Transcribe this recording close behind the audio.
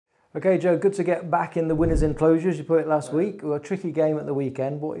Okay, Joe, good to get back in the winners' enclosure, as you put it last week. A tricky game at the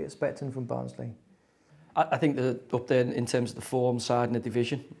weekend. What are you expecting from Barnsley? I think they're up there in terms of the form side in the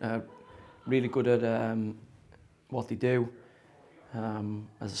division. Really good at what they do. As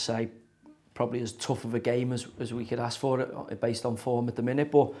I say, probably as tough of a game as we could ask for it based on form at the minute.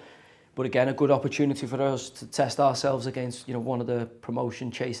 But again, a good opportunity for us to test ourselves against one of the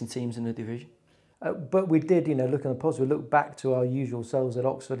promotion chasing teams in the division. But we did, look on the positive, look back to our usual selves at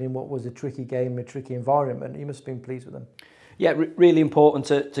Oxford in what was a tricky game, a tricky environment. You must have been pleased with them. Yeah, really important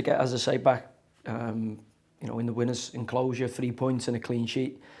to get, as I say, back, in the winners' enclosure. 3 points and a clean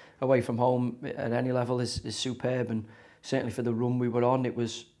sheet away from home at any level is superb, and certainly for the run we were on, it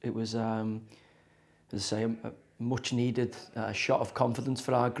was as I say, a much needed shot of confidence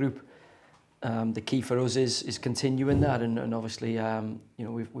for our group. The key for us is continuing that, and obviously,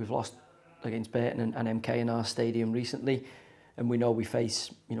 we've lost against Barton and MK in our stadium recently, and we know we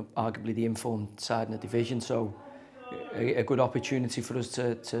face arguably the informed side in the division, so a good opportunity for us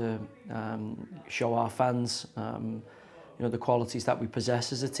to show our fans the qualities that we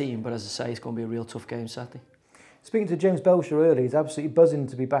possess as a team. But as I say, it's going to be a real tough game Saturday. Speaking to James Belcher earlier, he's absolutely buzzing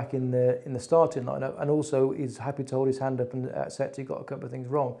to be back in the starting lineup, and also he's happy to hold his hand up and accept he got a couple of things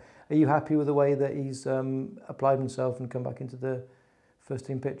wrong. Are you happy with the way that he's applied himself and come back into the first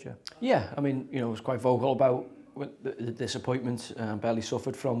team picture? Yeah, I mean, I was quite vocal about the disappointment Belly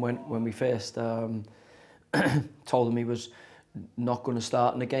suffered from when we first told him he was not going to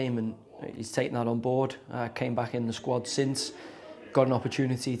start in the game, and he's taken that on board. Came back in the squad since, got an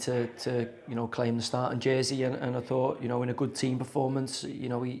opportunity to claim the starting jersey, and I thought in a good team performance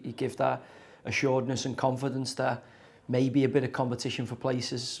he gave that assuredness and confidence that maybe a bit of competition for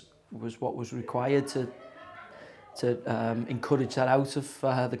places was what was required to encourage that out of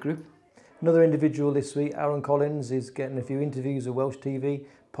the group. Another individual this week, Aaron Collins, is getting a few interviews with Welsh TV,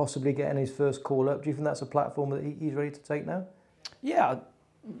 possibly getting his first call up. Do you think that's a platform that he's ready to take now? Yeah,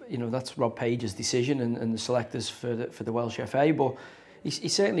 that's Rob Page's decision and the selectors for the Welsh FA, but he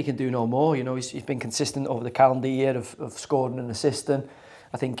certainly can do no more. He's been consistent over the calendar year of scoring and assisting.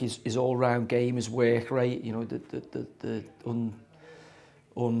 I think his all-round game, his work rate, the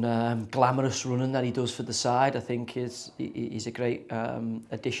glamorous running that he does for the side, I think he's a great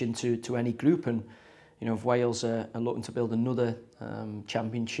addition to any group. And if Wales are looking to build another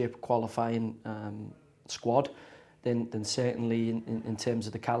championship qualifying squad, then certainly in terms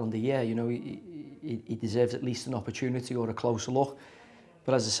of the calendar year, he deserves at least an opportunity or a closer look.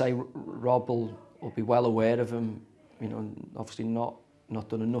 But as I say, Rob will be well aware of him. Obviously not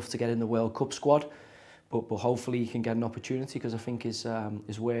done enough to get in the World Cup squad. But hopefully he can get an opportunity, because I think his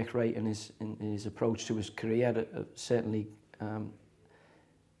work rate and his approach to his career certainly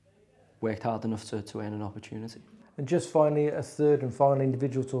worked hard enough to earn an opportunity. And just finally, a third and final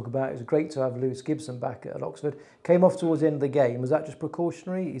individual to talk about. It was great to have Lewis Gibson back at Oxford. Came off towards the end of the game. Was that just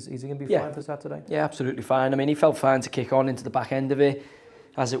precautionary? Is he going to be fine for Saturday? Yeah, absolutely fine. I mean, he felt fine to kick on into the back end of it.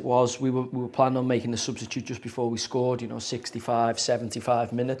 As it was, we were planning on making the substitute just before we scored. 65,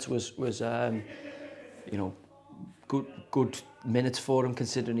 75 minutes was good minutes for him,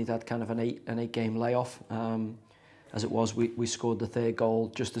 considering he'd had kind of an eight game layoff. As it was, we scored the third goal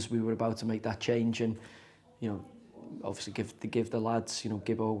just as we were about to make that change, and obviously give the lads,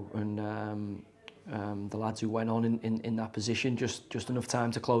 Gibbo and the lads who went on in that position just enough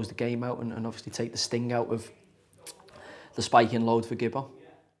time to close the game out and obviously take the sting out of the spiking load for Gibbo.